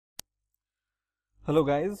Hello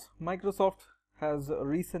guys, Microsoft has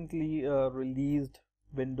recently released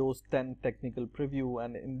Windows 10 technical preview,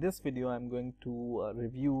 and in this video I'm going to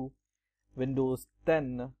review Windows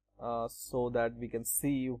 10 so that we can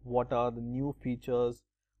see what are the new features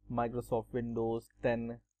Microsoft Windows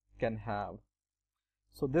 10 can have.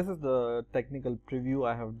 So this is the technical preview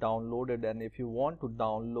I have downloaded, and if you want to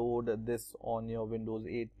download this on your Windows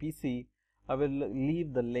 8 PC, I will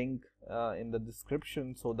leave the link in the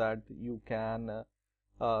description so that you can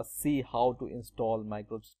see how to install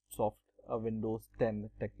Microsoft Windows 10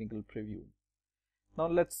 technical preview. Now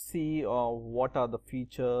let's see what are the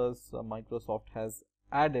features Microsoft has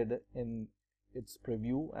added in its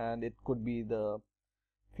preview, and it could be the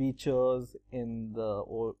features in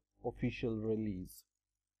the official release.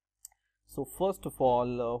 So first of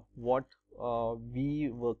all, what we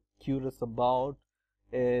were curious about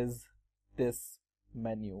is this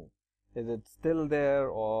menu. Is it still there,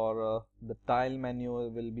 or the tile menu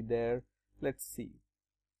will be there? Let's see.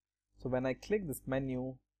 So when I click this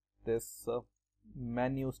menu, this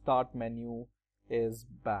start menu is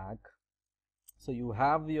back. So you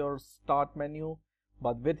have your start menu,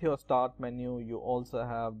 but with your start menu you also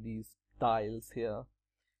have these tiles here.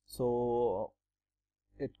 So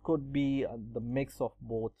it could be the mix of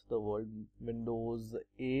both the Windows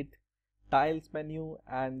 8 tiles menu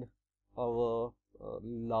and our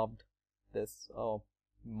loved this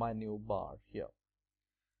menu bar here.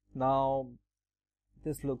 Now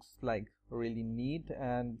this looks like really neat,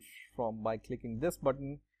 and by clicking this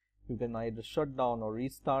button you can either shut down or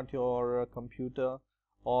restart your computer,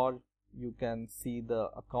 or you can see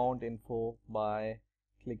the account info by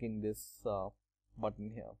clicking this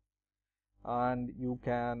button here. And you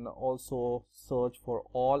can also search for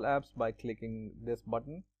all apps by clicking this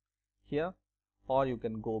button here, or you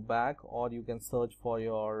can go back, or you can search for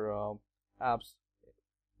your apps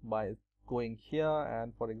by going here,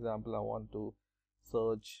 and for example I want to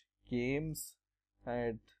search games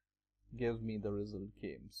and it gives me the result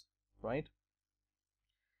games, right?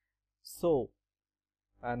 So,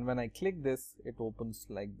 and when I click this, it opens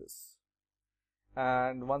like this,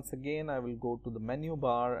 and once again I will go to the menu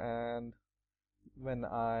bar, and when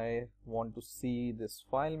I want to see this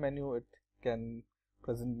file menu, it can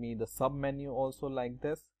present me the sub menu also like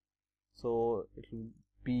this. So it will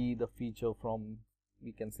be the feature from,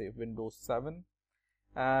 we can say, Windows 7.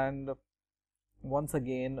 And once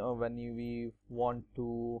again, when we want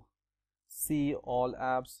to see all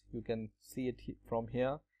apps, you can see it from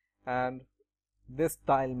here, and this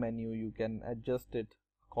tile menu you can adjust it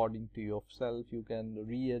according to yourself. You can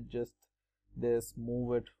readjust this,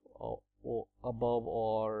 move it above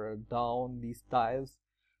or down these tiles,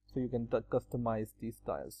 so you can customize these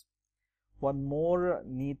tiles. One more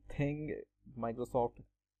neat thing Microsoft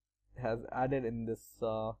has added in this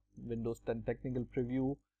Windows 10 technical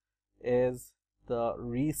preview is the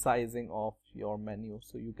resizing of your menu.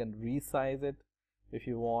 So you can resize it if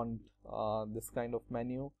you want this kind of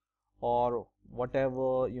menu, or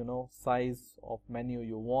whatever size of menu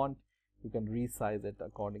you want, you can resize it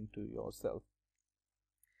according to yourself.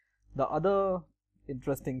 The other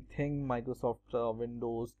interesting thing Microsoft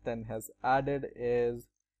Windows 10 has added is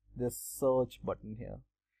this search button here.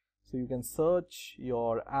 So you can search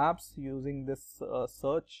your apps using this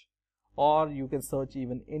search, or you can search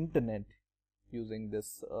even internet using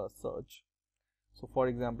this search. So for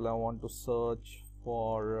example, I want to search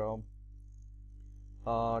for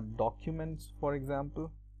documents, for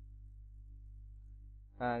example,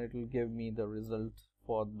 and it will give me the result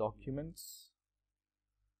for documents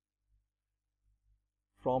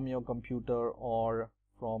from your computer or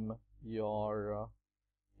from your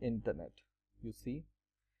internet, you see.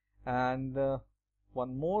 And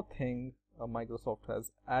one more thing Microsoft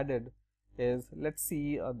has added is, let's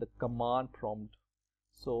see the command prompt.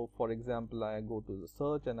 So for example, I go to the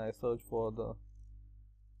search and I search for the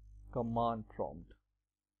command prompt.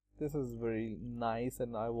 This is very nice,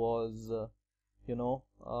 and I was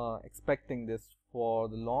expecting this for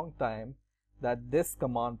the long time, that this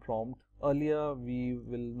command prompt, earlier we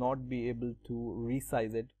will not be able to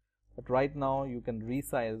resize it, but right now you can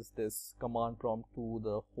resize this command prompt to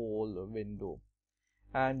the whole window,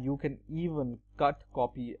 and you can even cut,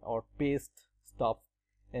 copy or paste stuff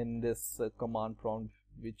in this command prompt,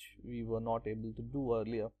 which we were not able to do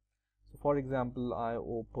earlier. So for example, I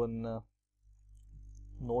open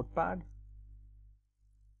Notepad,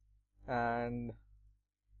 and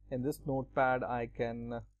in this Notepad I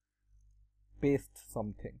can paste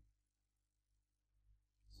something.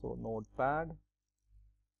 So Notepad,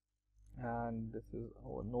 and this is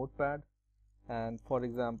our Notepad, and for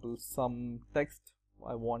example some text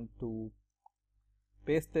I want to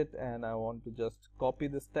paste it, and I want to just copy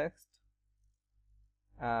this text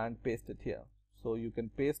and paste it here. So you can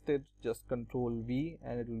paste it, just Control V,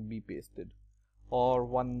 and it will be pasted. Or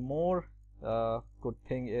one more good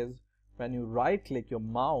thing is, when you right click your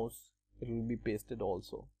mouse, it will be pasted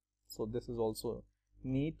also. So this is also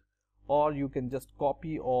neat. Or you can just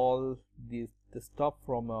copy all this stuff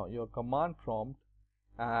from your command prompt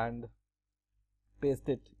and paste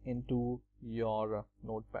it into your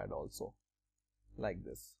notepad also, like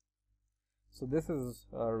this. So this is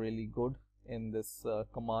really good in this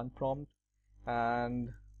command prompt. And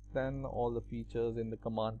then all the features in the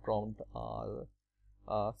command prompt are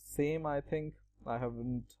same. I think I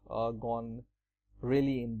haven't gone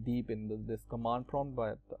really in deep in this command prompt,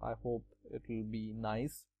 but I hope it will be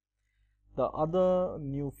nice. The other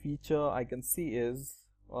new feature I can see is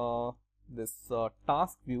this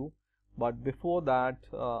task view, but before that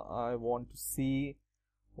I want to see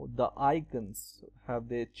the icons. Have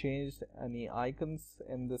they changed any icons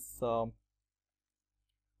in this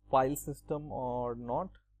file system or not?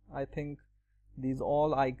 I think these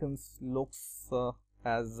all icons looks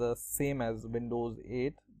as same as Windows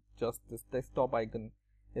 8, just this desktop icon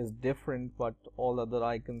is different, but all other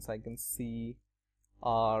icons I can see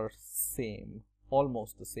are same,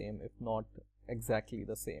 almost the same, if not exactly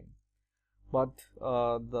the same. But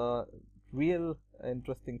the real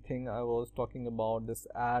interesting thing I was talking about, this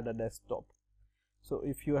add a desktop. So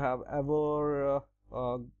if you have ever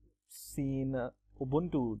seen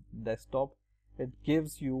Ubuntu desktop, it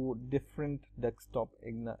gives you different desktop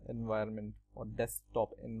environment or desktop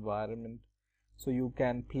environment, so you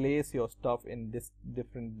can place your stuff in this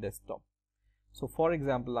different desktop. So for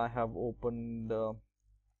example, I have opened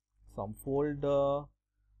some folder,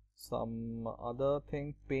 some other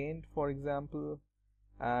thing, Paint for example,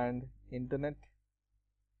 and Internet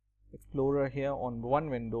Explorer here on one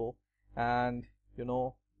window, and you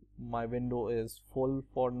know, my window is full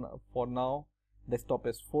for now, desktop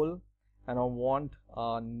is full, and I want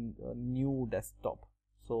a new desktop.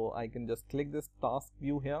 So I can just click this task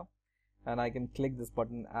view here, and I can click this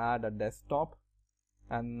button, add a desktop,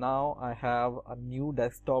 and now I have a new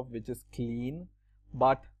desktop which is clean,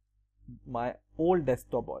 but my old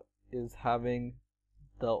desktop is having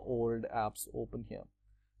the old apps open here.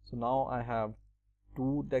 So now I have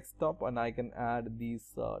two desktop, and I can add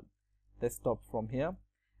these desktops from here.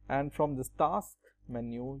 And from this task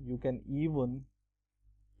menu, you can even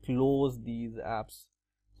close these apps.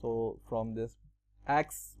 So from this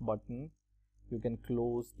X button, you can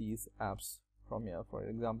close these apps from here. For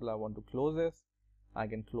example, I want to close this, I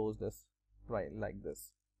can close this right like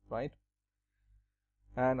this, right?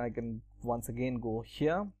 And I can once again go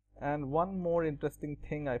here. And one more interesting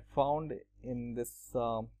thing I found in this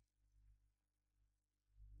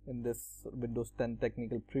Windows 10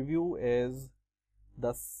 technical preview is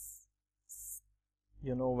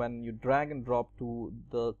you know, when you drag and drop to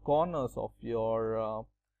the corners of your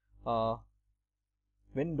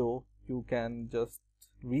window, you can just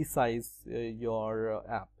resize your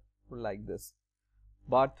app like this.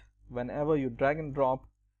 But whenever you drag and drop,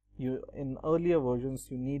 in earlier versions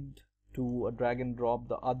you need to drag and drop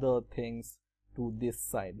the other things to this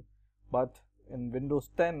side, but in Windows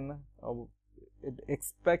 10 it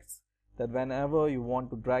expects that whenever you want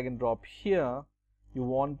to drag and drop here, you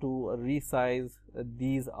want to resize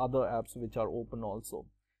these other apps which are open also.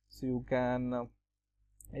 So you can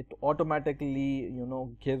it automatically, you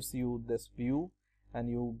know, gives you this view, and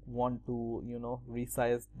you want to, you know,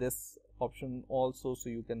 resize this option also, so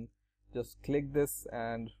you can just click this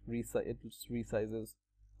and it resizes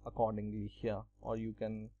accordingly here. Or you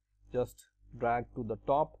can just drag to the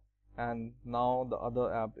top, and now the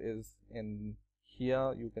other app is in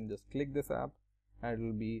here. You can just click this app and it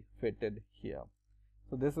will be fitted here.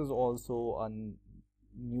 So this is also a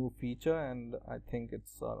new feature, and I think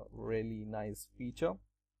it's a really nice feature.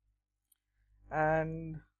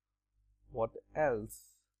 And what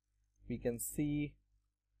else? We can see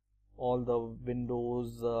all the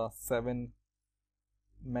Windows 7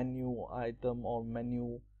 menu item or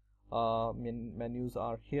menus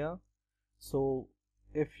are here. So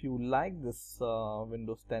if you like this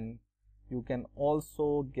Windows 10, you can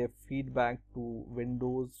also give feedback to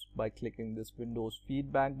Windows by clicking this Windows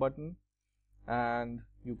feedback button, and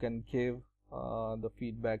you can give the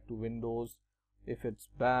feedback to Windows. If it's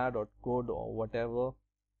bad or good or whatever,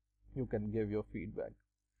 you can give your feedback.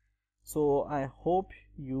 So I hope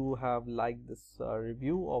you have liked this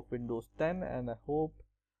review of Windows 10, and I hope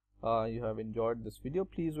you have enjoyed this video.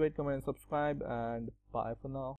 Please rate, comment and subscribe, and bye for now.